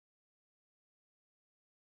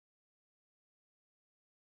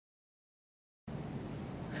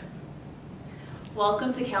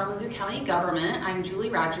Welcome to Kalamazoo County Government. I'm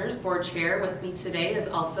Julie Rogers, Board Chair. With me today is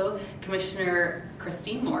also Commissioner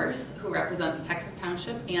Christine Morse, who represents Texas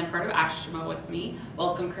Township and part of Ashtabula with me.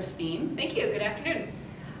 Welcome, Christine. Thank you. Good afternoon.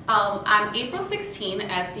 On April 16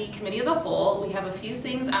 at the Committee of the Whole, we have a few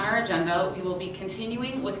things on our agenda. We will be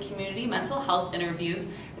continuing with community mental health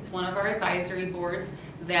interviews. It's one of our advisory boards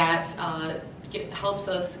that helps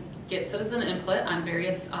us get citizen input on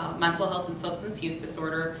various mental health and substance use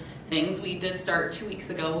disorder things. We did start 2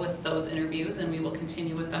 weeks ago with those interviews, and we will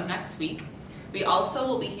continue with them next week. We also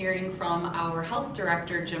will be hearing from our Health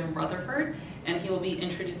Director, Jim Rutherford, and he will be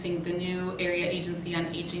introducing the new Area Agency on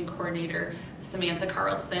Aging Coordinator, Samantha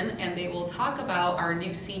Carlson, and they will talk about our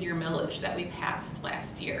new senior millage that we passed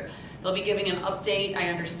last year. They'll be giving an update. I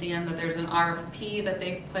understand that there's an RFP that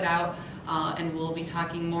they've put out, and we'll be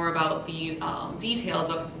talking more about the details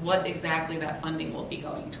of what exactly that funding will be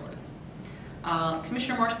going towards.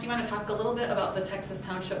 Commissioner Morse, do you want to talk a little bit about the Texas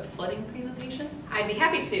Township flooding presentation? I'd be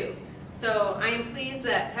happy to. So I am pleased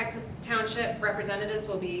that Texas Township representatives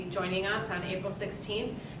will be joining us on April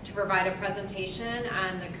 16th to provide a presentation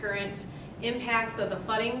on the current impacts of the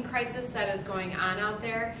flooding crisis that is going on out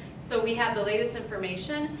there. So we have the latest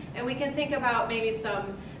information, and we can think about maybe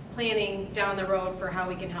some planning down the road for how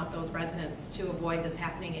we can help those residents to avoid this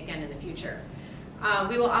happening again in the future.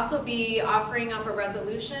 We will also be offering up a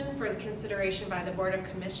resolution for consideration by the Board of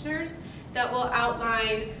Commissioners that will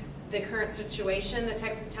outline the current situation that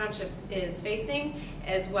Texas Township is facing,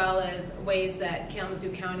 as well as ways that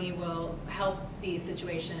Kalamazoo County will help the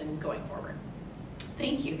situation going forward.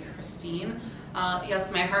 Thank you, Christine.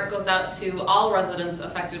 Yes, my heart goes out to all residents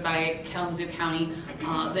affected by Kalamazoo County.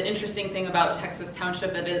 The interesting thing about Texas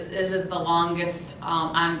Township, it is the longest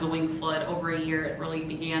ongoing flood over a year. It really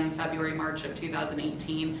began February, March of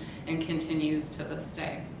 2018 and continues to this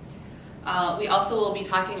day. We also will be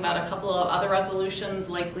talking about a couple of other resolutions,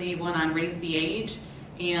 likely one on Raise the Age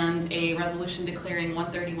and a resolution declaring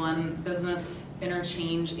 131 business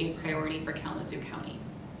interchange a priority for Kalamazoo County.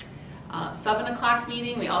 7 o'clock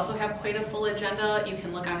meeting, we also have quite a full agenda. You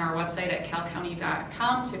can look on our website at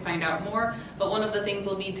calcounty.com to find out more. But one of the things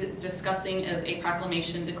we'll be discussing is a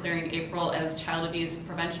proclamation declaring April as Child Abuse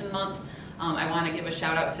Prevention Month. I want to give a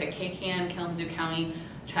shout out to KCAN, Kalamazoo County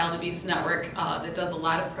Child Abuse Network, that does a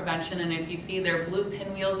lot of prevention. And if you see their blue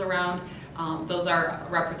pinwheels around, those are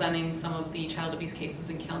representing some of the child abuse cases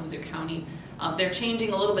in Kalamazoo County. They're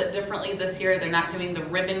changing a little bit differently this year. They're not doing the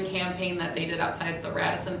ribbon campaign that they did outside the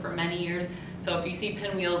Radisson for many years. So if you see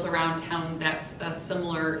pinwheels around town, that's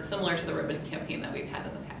similar to the ribbon campaign that we've had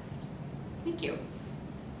in the past. Thank you.